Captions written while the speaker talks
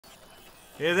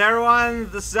Hey there, everyone,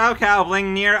 this is Cow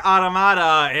playing NieR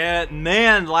Automata.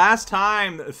 Man, last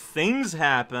time things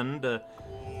happened,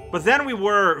 but then we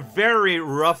were very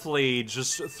roughly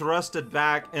just thrusted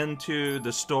back into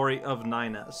the story of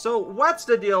 9S. So what's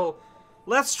the deal?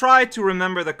 Let's try to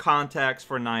remember the context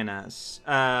for 9S.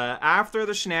 After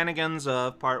the shenanigans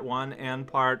of Part 1 and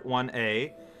Part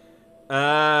 1A,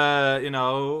 you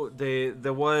know, they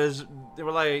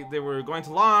were going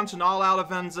to launch an all-out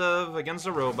offensive against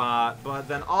a robot, but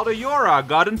then all the Yora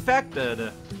got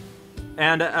infected,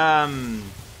 and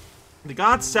they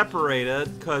got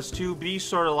separated because 2B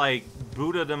sort of like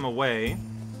booted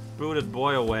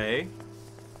boy away.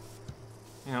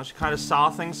 You know, she kind of saw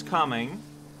things coming.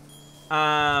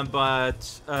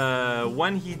 But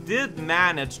when he did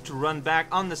manage to run back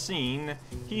on the scene,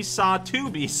 he saw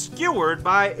 2B skewered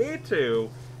by A2.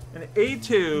 And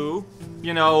A2,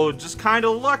 you know, just kind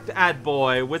of looked at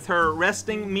boy with her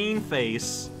resting mean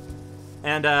face.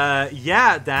 And,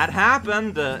 yeah, that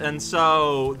happened. And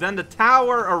so then the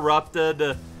tower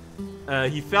erupted.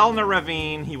 He fell in a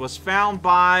ravine. He was found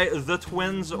by the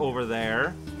twins over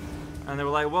there. And they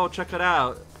were like, whoa, check it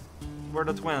out. We're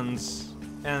the twins.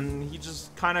 And he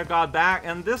just kind of got back,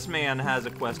 and this man has a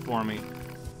quest for me.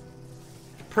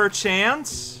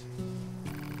 Perchance?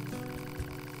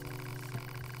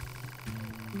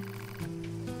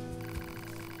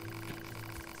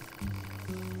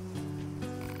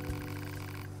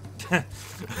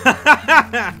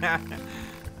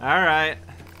 Alright.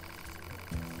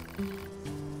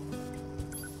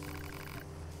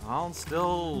 I'll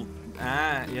still...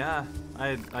 yeah.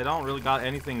 I don't really got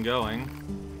anything going.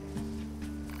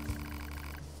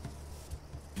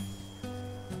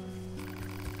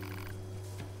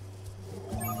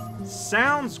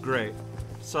 Sounds great.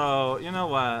 So, you know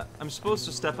what? I'm supposed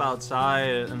to step outside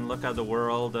and look at the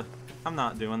world. I'm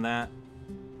not doing that.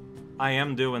 I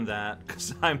am doing that,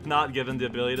 because I'm not given the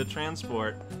ability to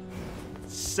transport.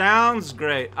 Sounds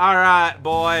great. Alright,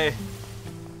 boy.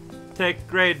 Take a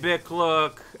great big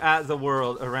look at the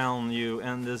world around you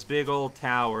and this big old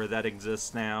tower that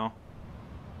exists now.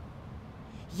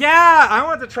 Yeah! I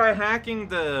want to try hacking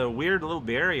the weird little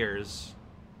barriers.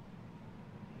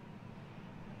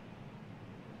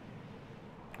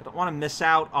 I don't want to miss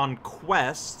out on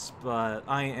quests, but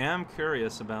I am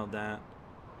curious about that.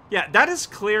 Yeah, that is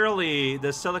clearly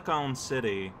the Silicon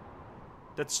City.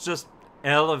 That's just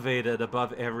elevated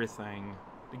above everything.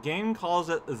 The game calls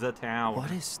it the tower. What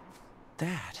is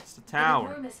that? It's the tower.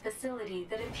 An enormous facility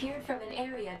that appeared from an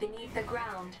area beneath the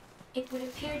ground. It would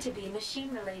appear to be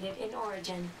machine-related in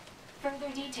origin.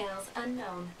 Further details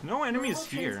unknown. No enemies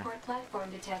Mobile here. Transport platform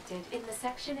detected in the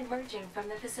section emerging from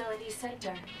the facility's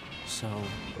center. So,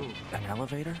 an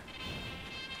elevator?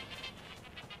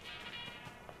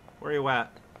 Where are you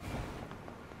at?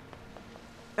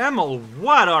 Emil,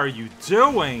 what are you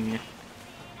doing?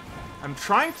 I'm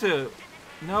trying to...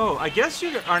 No, I guess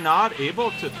you are not able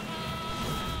to...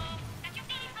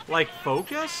 like,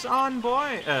 focus on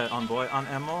on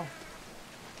Emil.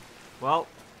 Well,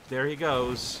 there he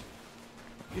goes.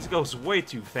 He goes way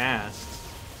too fast.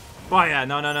 Oh yeah,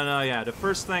 no, yeah. The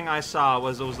first thing I saw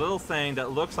was those little thing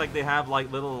that looks like they have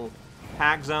like little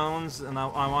hack zones, and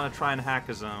I want to try and hack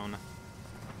a zone.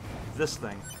 This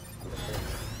thing.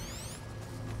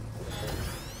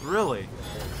 Really?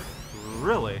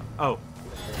 Really? Oh.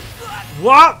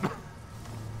 What?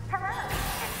 Hello,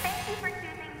 and thank you for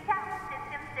choosing Tower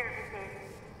System Services.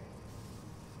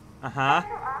 Uh-huh.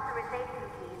 Special authorization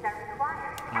keys are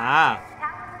required to Ah. access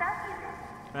Tower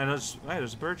subunits. And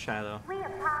there's a bird shadow. We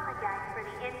apologize for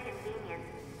the inconvenience,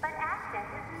 but access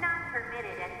is not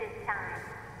permitted at this time.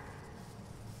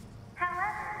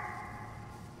 However,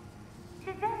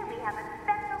 today we have a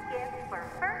special gift for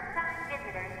first-time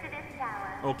visitors to this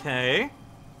tower. Okay.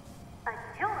 A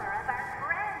tour of our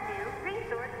brand new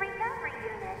resource recovery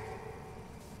unit.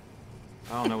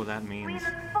 I don't know what that We means.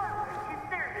 look forward to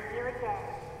serving you again.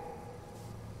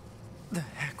 The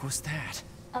heck was that?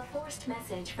 A forced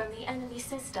message from the enemy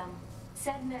system.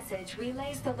 Said message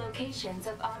relays the locations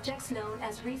of objects known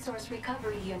as resource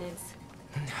recovery units.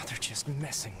 Now they're just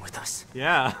messing with us.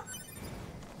 Yeah.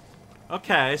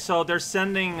 Okay, so they're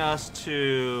sending us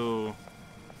to...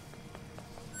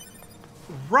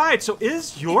 Right, so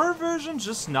is your version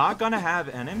just not gonna have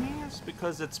enemies?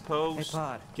 Because it's Hey, post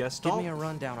Pod, Gestalt? give me a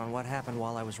rundown on what happened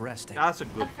while I was resting. That's a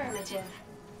good... Affirmative.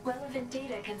 Relevant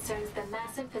data concerns the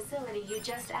massive facility you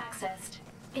just accessed.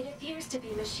 It appears to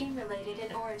be machine-related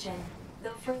in origin,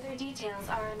 though further details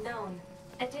are unknown.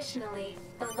 Additionally,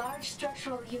 the large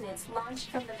structural units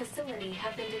launched from the facility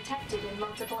have been detected in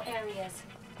multiple areas.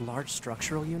 Large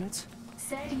structural units?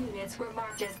 Said units were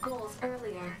marked as goals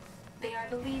earlier. They are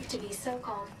believed to be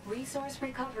so-called resource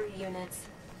recovery units.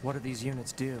 What do these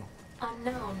units do?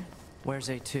 Unknown. Where's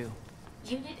A2?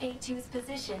 Unit A2's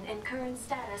position and current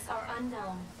status are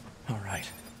unknown. All right.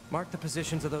 Mark the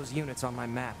positions of those units on my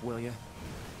map, will you?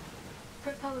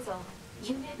 Proposal.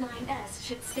 Unit 9S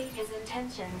should state his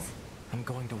intentions. I'm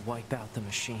going to wipe out the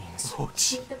machines. Oh,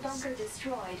 jeez. With the bunker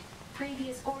destroyed,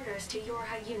 previous orders to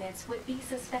Yorha units would be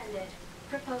suspended.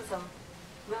 Proposal.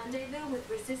 Rendezvous with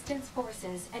resistance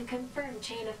forces and confirm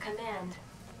chain of command.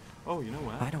 Oh, you know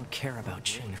what? I don't care about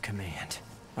chain of command.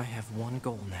 I have one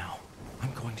goal now.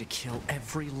 I'm going to kill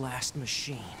every last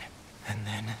machine. And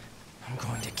then I'm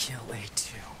going to kill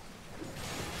A2.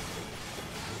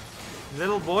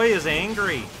 Little boy is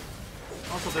angry.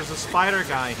 Also, there's a spider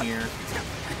guy here.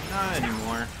 Not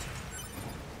anymore.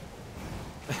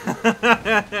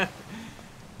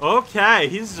 Okay,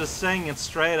 he's just saying it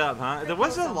straight up, huh? There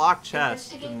was a locked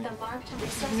chest. Investigate the marked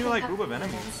resource New like group of recovery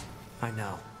enemies. units. I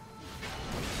know.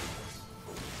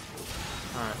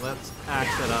 Alright, let's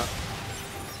axe it up.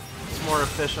 It's more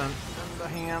efficient than the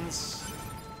hands.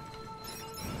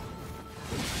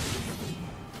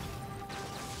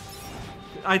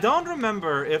 I don't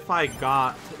remember if I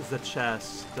got the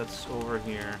chest that's over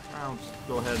here. I'll just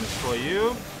go ahead and destroy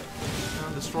you.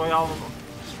 And destroy all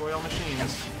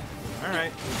machines.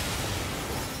 Alright.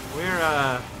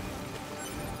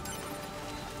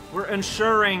 We're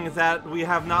ensuring that we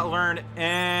have not learned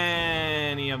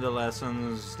any of the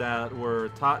lessons that were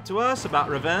taught to us about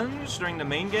revenge during the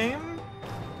main game,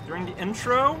 during the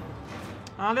intro.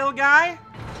 Little guy?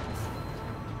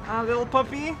 Little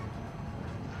puppy?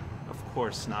 Of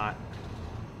course not.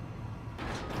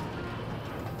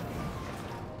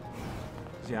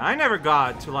 Yeah, I never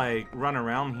got to, like, run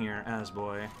around here as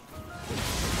boy.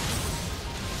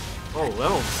 Oh,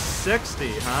 level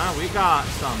 60, huh? We got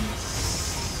some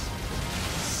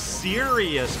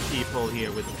serious people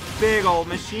here with big old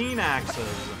machine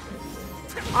axes.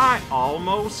 I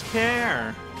almost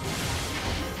care.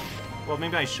 Well,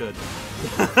 maybe I should.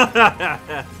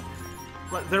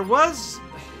 But there was...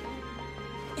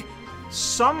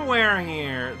 somewhere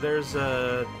here, there's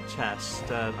a chest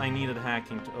that I needed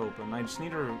hacking to open. I just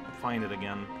need to find it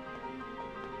again.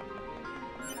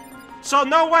 So,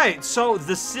 no, wait! So,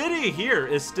 the city here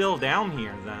is still down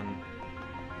here, then.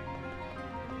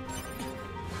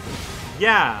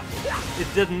 Yeah, it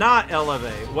did not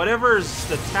elevate. Whatever's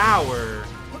the tower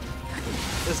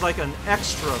is like an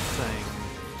extra thing,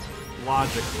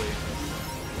 logically.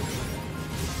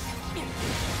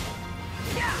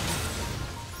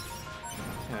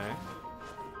 Okay.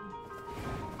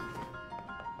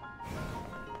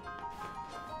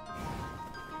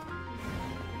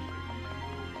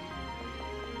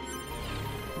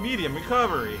 Medium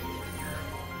recovery.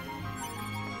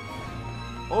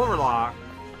 Overlock.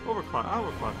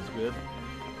 Overclock is good.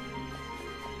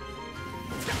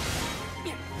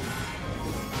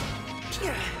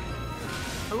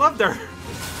 I love their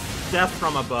death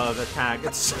from above attack.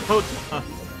 It's so dumb.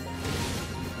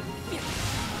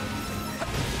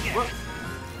 What?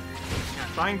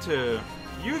 Trying to...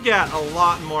 You get a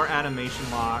lot more animation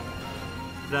lock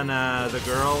than the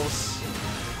girls.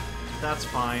 That's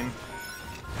fine.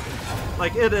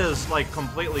 Like, it is, like,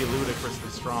 completely ludicrously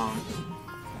strong.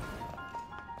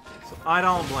 So I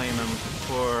don't blame him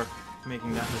for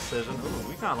making that decision. Ooh,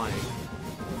 we got, like,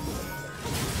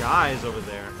 guys over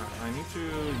there. I need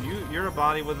to... You're a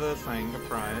body with a thing, a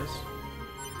prize.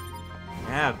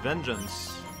 Yeah,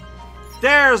 vengeance.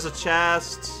 There's a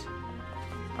chest!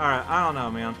 Alright, I don't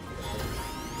know, man.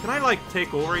 Can I, like,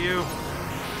 take over you?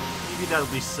 Maybe that'll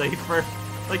be safer.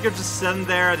 Like, you're just sitting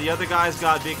there, the other guy's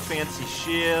got big fancy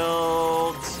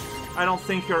shields. I don't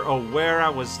think you're aware I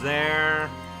was there.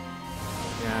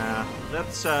 Yeah,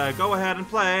 let's go ahead and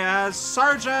play as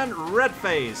Sergeant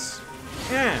Redface.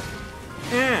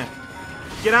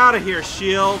 Get out of here,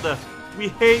 shield. We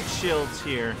hate shields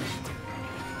here.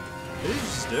 What did you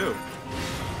just do?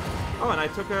 Oh, and I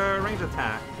took a range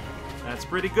attack. That's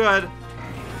pretty good.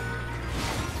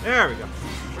 There we go.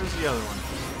 Where's the other one?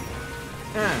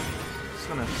 Just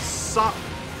gonna sop.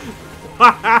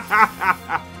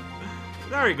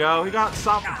 There we go. He got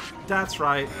sop. That's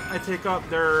right. I take up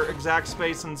their exact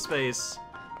space in space.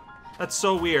 That's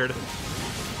so weird.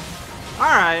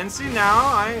 Alright, and see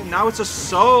now it's a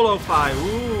solo fight.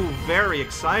 Ooh, very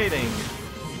exciting.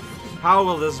 How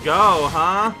will this go,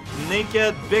 huh?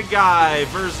 Naked big guy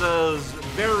versus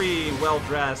very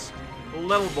well-dressed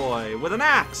little boy with an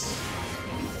axe.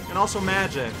 And also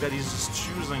magic that he's just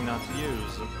choosing not to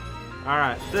use.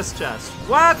 Alright, this chest.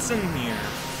 What's in here?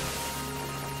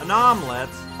 An omelet?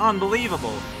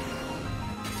 Unbelievable.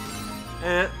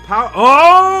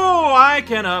 Oh, I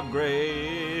can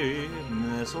upgrade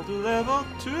missile to level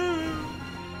 2.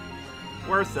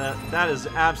 Worth it. That is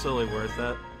absolutely worth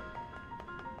it.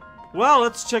 Well,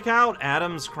 let's check out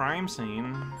Adam's crime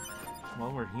scene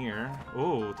while we're here.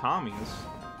 Oh, Tommy's.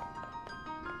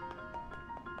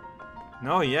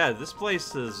 Oh yeah, this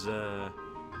place is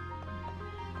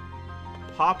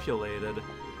populated.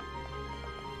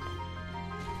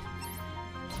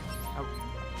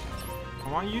 I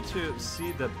want you to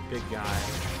see the big guy.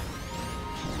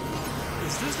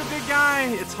 Is this the big guy?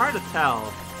 It's hard to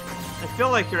tell. I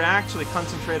feel like you're actually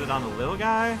concentrated on the little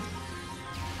guy.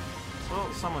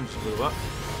 Well, someone just blew up.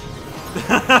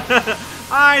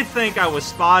 I think I was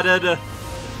spotted.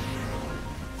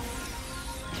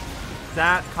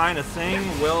 That kind of thing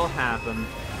will happen.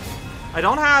 I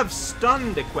don't have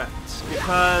stunned equipped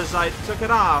because I took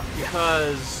it off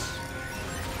because,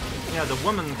 yeah, the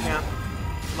woman can't,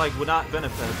 like, would not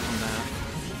benefit from that.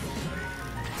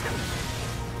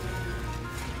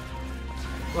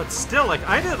 But still, like,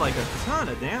 I did like a ton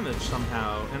of damage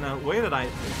somehow in a way that I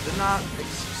did not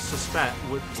suspect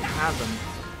would happen.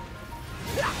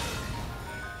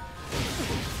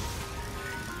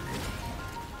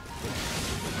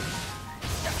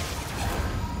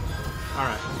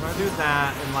 Alright, I'm gonna do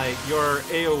that, and like, your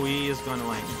AoE is gonna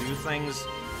like do things.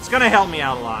 It's gonna help me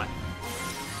out a lot.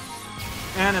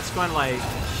 And it's gonna like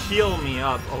heal me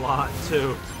up a lot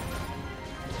too.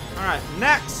 Alright,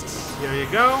 next! Here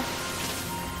you go.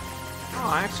 Oh,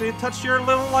 I actually touched your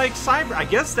little like cyber. I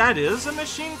guess that is a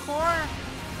machine core?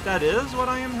 That is what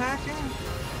I am hacking?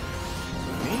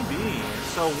 Maybe.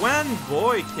 So when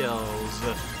Boy kills,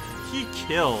 he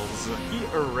kills, he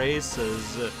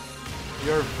erases.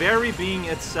 Your very being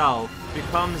itself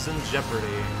becomes in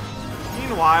jeopardy.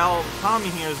 Meanwhile, Tommy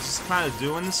here is just kind of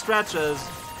doing the stretches.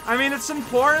 I mean, it's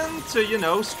important to, you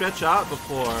know, stretch out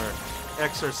before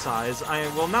exercise. I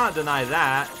will not deny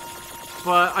that.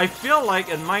 But I feel like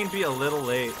it might be a little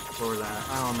late for that.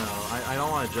 I don't know. I don't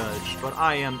want to judge, but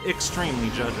I am extremely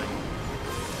judging.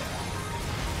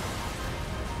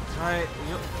 Alright.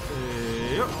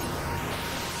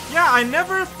 Yeah, I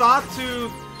never thought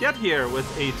to get here with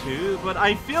A2, but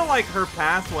I feel like her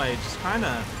pathway just kind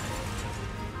of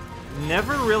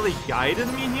never really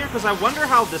guided me here, because I wonder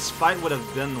how this fight would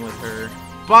have been with her.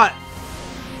 But,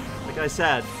 like I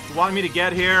said, if you want me to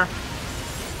get here,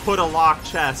 put a locked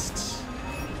chest.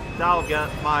 That'll get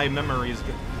my memories.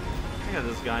 Look at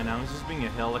this guy now. He's just being a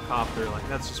helicopter. Like,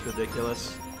 that's just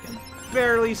ridiculous. I can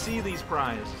barely see these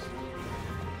prizes.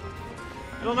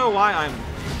 I don't know why I'm...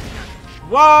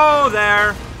 Whoa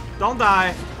there! Don't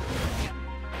die.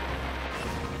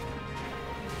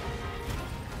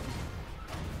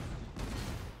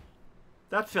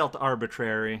 That felt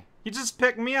arbitrary. He just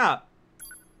picked me up.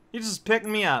 He just picked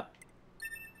me up.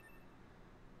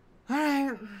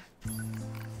 Alright.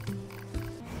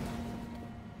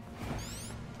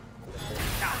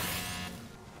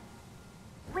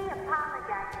 We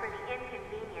apologize for the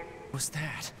inconvenience. What's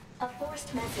that? A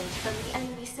forced message from the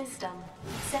enemy system.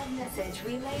 Said message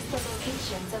relays the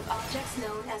locations of objects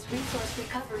known as resource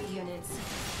recovery units.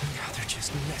 Now they're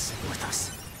just messing with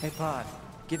us. Hey, Pod.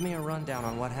 Give me a rundown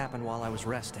on what happened while I was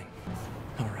resting.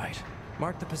 Alright.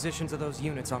 Mark the positions of those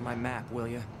units on my map, will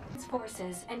you?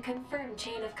 Forces and confirm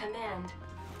chain of command.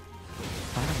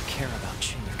 I don't care about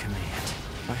chain of command.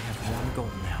 I have one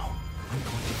goal now. I'm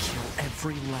going to kill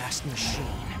every last machine.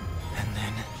 And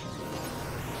then...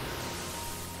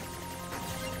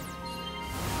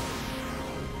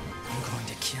 I'm going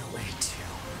to kill A2.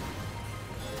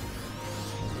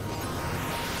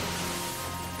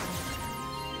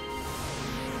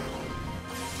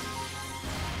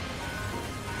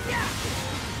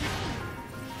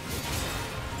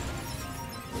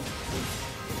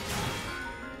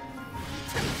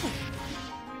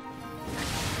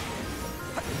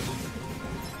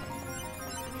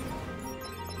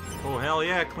 Oh, hell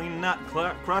yeah, clean nut,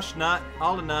 crush nut,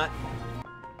 all the nut.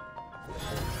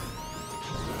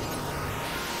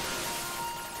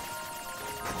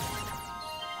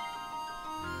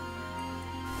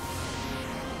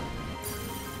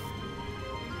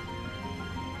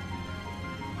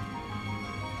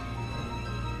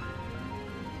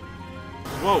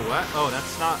 Whoa, what? Oh,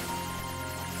 that's not...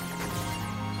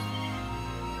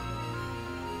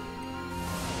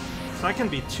 So I can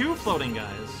be two floating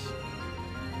guys.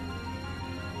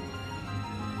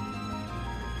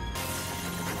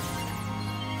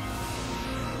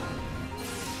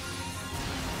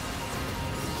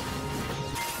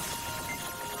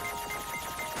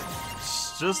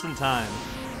 Just in time.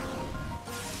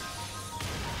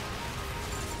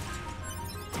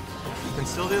 You can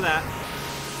still do that.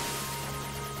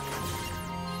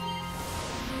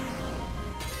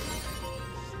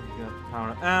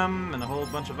 Power M and a whole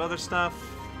bunch of other stuff.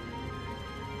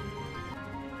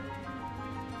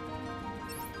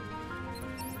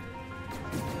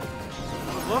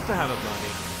 I would love to have a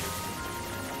buddy.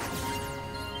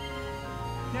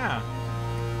 Yeah.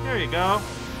 There you go.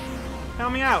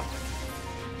 Help me out.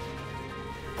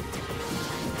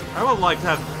 I would like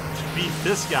to beat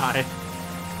this guy.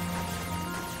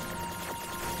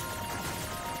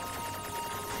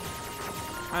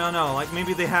 I don't know, like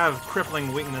maybe they have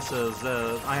crippling weaknesses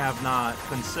that I have not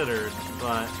considered,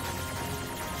 but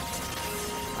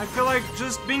I feel like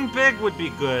just being big would be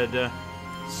good.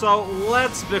 So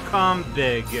let's become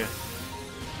big.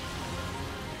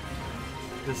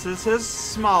 This is his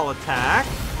small attack.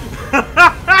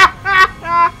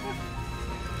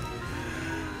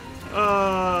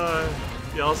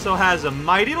 He also has a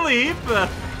mighty leap.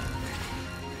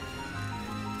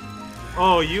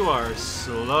 Oh, you are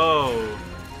slow.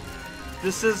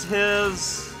 This is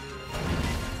his...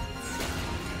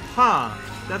 Huh.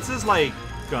 That's his, like,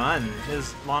 gun.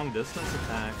 His long-distance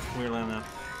attack, weirdly enough.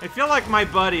 I feel like my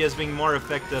buddy is being more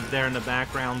effective there in the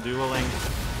background dueling.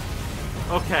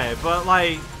 Okay, but,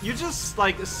 like, you just,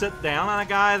 like, sit down on a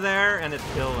guy there and it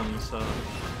kills him, so...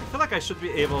 I feel like I should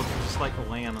be able to just, like,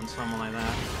 land on someone like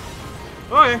that.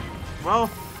 Okay, well,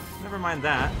 never mind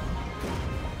that.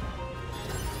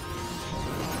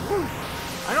 Whew.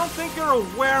 I don't think you're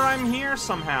aware I'm here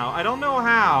somehow. I don't know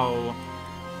how.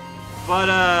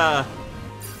 But,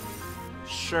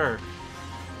 sure.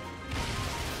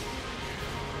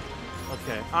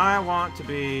 Okay, I want to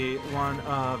be one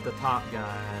of the top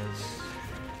guys.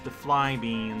 The fly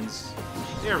beans.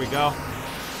 There we go.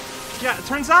 Yeah, it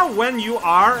turns out when you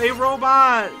are a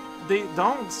robot, they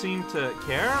don't seem to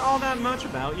care all that much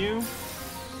about you.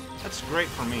 That's great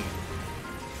for me.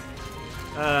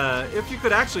 If you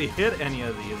could actually hit any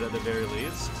of these at the very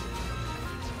least.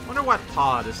 Wonder what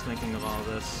Todd is thinking of all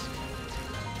this.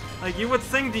 Like, you would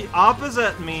think the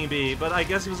opposite, maybe, but I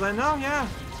guess he was like, no, yeah.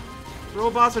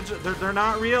 Robots are they're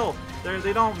not real.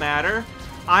 They don't matter.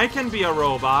 I can be a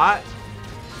robot.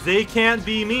 They can't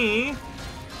be me.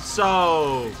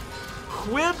 So,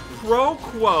 quid pro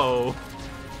quo.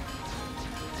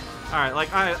 Alright,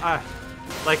 like,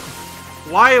 like,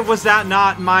 why was that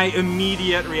not my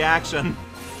immediate reaction?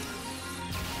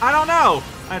 I don't know.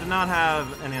 I did not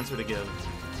have an answer to give.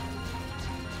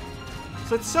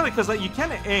 So it's silly, because, like, you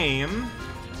can aim,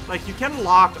 like, you can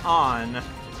lock on,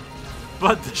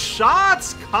 but the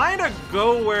shots kind of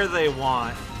go where they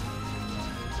want.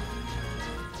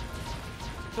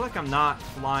 I feel like I'm not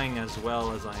flying as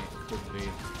well as I could be.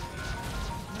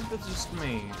 Maybe it's just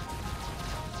me.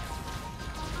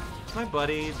 Is my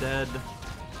buddy dead?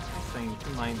 I think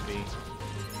he might be.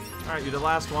 Alright, you're the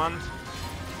last one.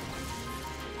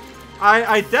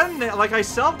 I didn't, like, I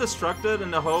self-destructed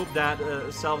in the hope that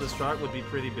self-destruct would be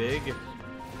pretty big.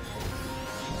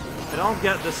 I don't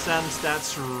get the sense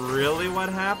that's really what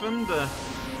happened.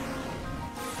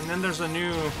 And then there's a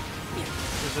new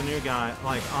guy,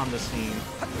 like, on the scene.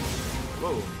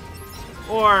 Whoa.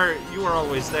 Or you were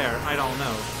always there, I don't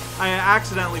know. I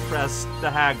accidentally pressed the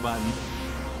hag button.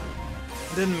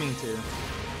 Didn't mean to.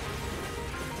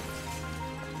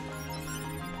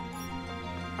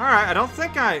 Alright, I don't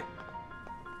think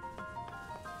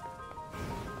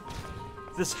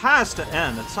this has to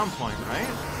end at some point, right?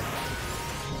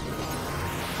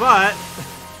 But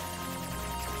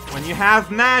when you have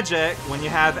magic, when you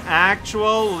have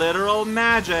actual, literal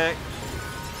magic,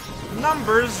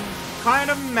 numbers kind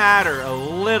of matter a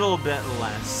little bit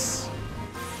less.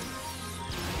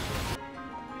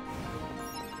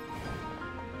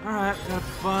 Alright, got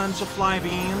a bunch of fly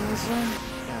beans.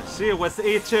 Yeah, see, with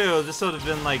A2, this would have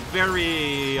been like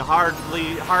very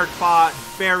hard-fought,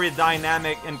 very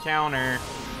dynamic encounter.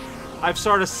 I've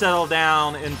sort of settled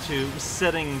down into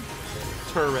sitting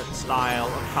turret style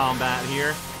of combat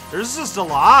here. There's just a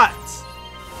lot.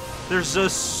 There's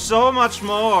just so much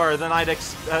more than I'd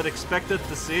expected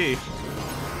to see.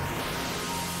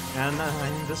 And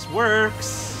this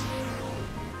works.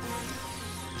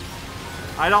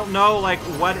 I don't know, like,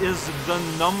 what is the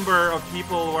number of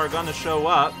people who are gonna show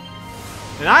up.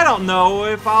 And I don't know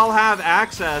if I'll have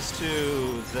access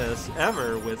to this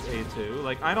ever with A2.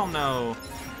 Like, I don't know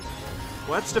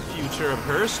what's the future of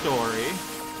her story.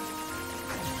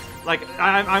 Like,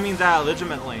 I mean that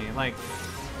legitimately. Like,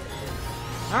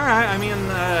 alright, I mean,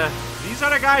 these are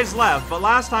the guys left. But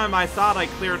last time I thought I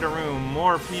cleared the room,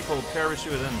 more people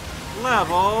parachuted in.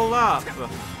 Level up!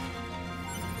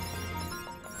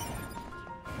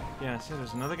 Yeah, see,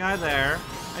 there's another guy there.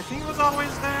 I think he was always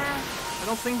there. I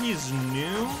don't think he's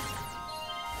new.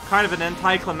 kind of an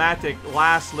anticlimactic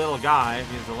last little guy.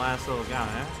 He's the last little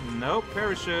guy. Nope,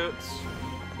 parachutes.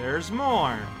 There's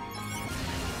more.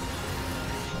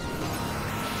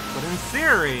 But in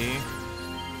theory,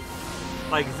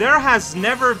 like, there has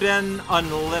never been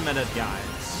unlimited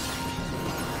guides.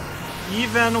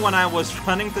 Even when I was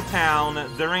running to town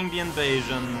during the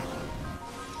invasion,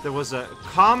 there was a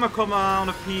comical amount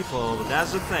of people, but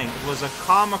that's the thing, it was a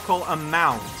comical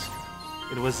amount.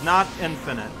 It was not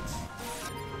infinite.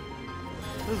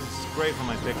 This is great for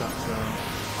my pickups, though.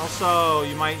 Also,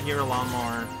 you might hear a lot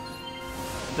more.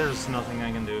 There's nothing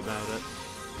I can do about it.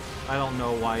 I don't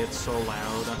know why it's so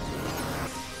loud.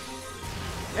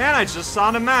 And I just saw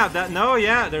on the map that, no,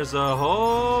 yeah, there's a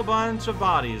whole bunch of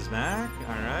bodies back.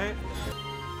 Alright.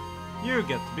 You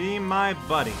get to be my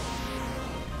buddy.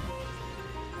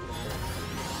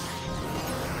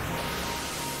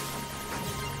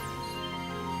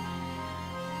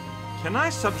 Can I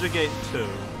subjugate 2?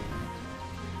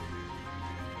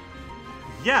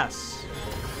 Yes.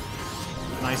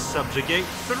 Can I subjugate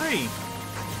 3?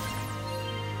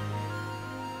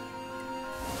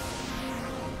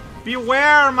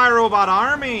 Beware, my robot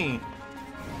army!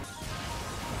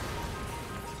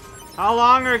 How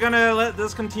long are you gonna let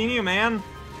this continue, man?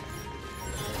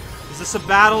 Is this a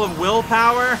battle of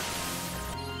willpower?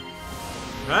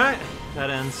 Right,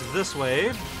 that ends this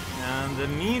wave, and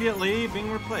immediately being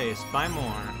replaced by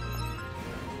more.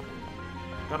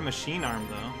 Got a machine arm,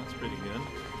 though. That's pretty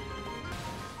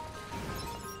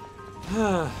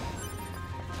good.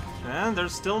 And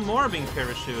there's still more being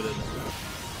parachuted.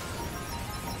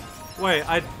 Wait,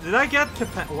 did I get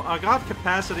I got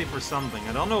capacity for something.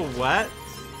 I don't know what.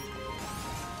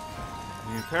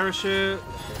 New parachute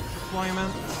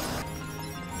deployment.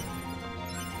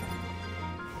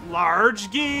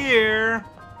 Large gear.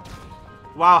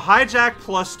 Wow, hijack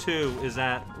 +2 is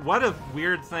at. What a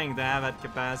weird thing to have at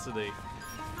capacity.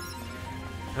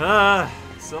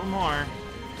 Still more.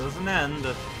 Doesn't end.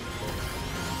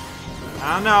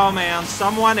 I don't know, man.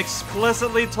 Someone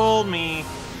explicitly told me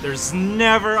there's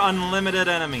never unlimited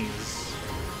enemies.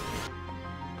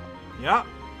 Yep,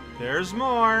 there's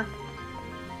more.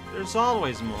 There's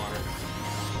always more.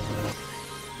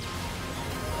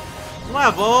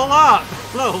 Level up!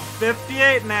 Level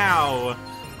 58 now!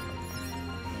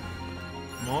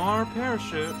 More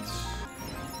parachutes.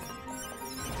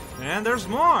 And there's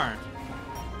more!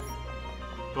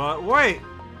 But wait,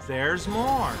 there's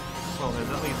more. Well, there's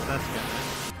at least that's good.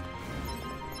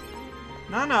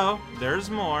 No, there's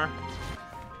more.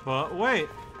 But wait,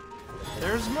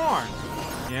 there's more.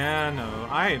 Yeah, no,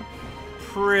 I'm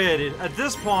pretty... At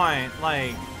this point,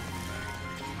 like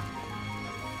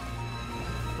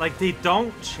they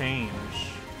don't change.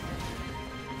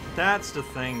 That's the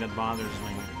thing that bothers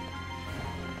me.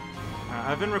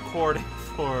 I've been recording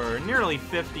for nearly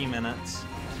 50 minutes,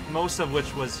 most of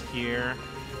which was here.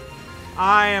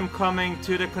 I am coming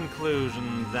to the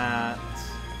conclusion that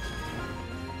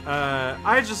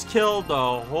I just killed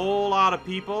a whole lot of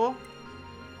people.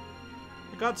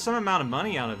 I got some amount of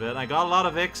money out of it. I got a lot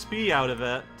of XP out of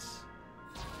it.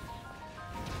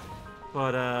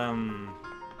 But,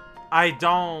 I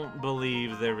don't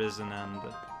believe there is an end.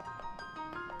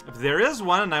 If there is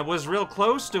one, and I was real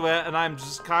close to it, and I'm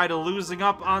just kind of losing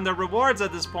up on the rewards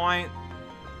at this point,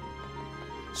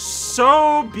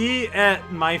 so be it,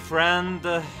 my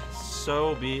friend.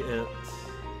 So be it.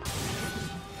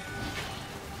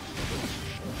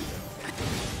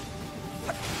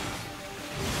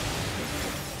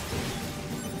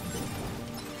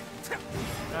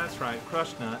 That's right,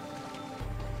 crushed nut.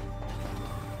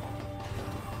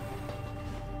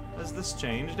 Has this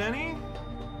changed any?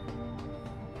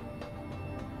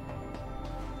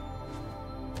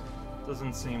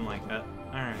 Doesn't seem like it.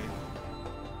 Alright.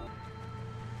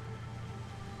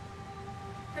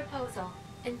 Proposal.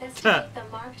 Investigate the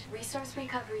marked resource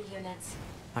recovery units.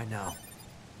 I know.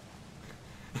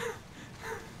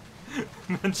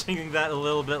 Mentioning that a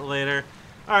little bit later.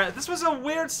 Alright, this was a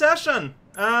weird session.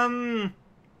 I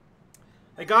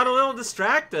got a little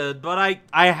distracted, but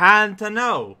I had to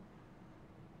know.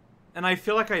 And I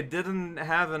feel like I didn't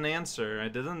have an answer. I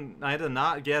did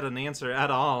not get an answer at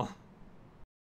all.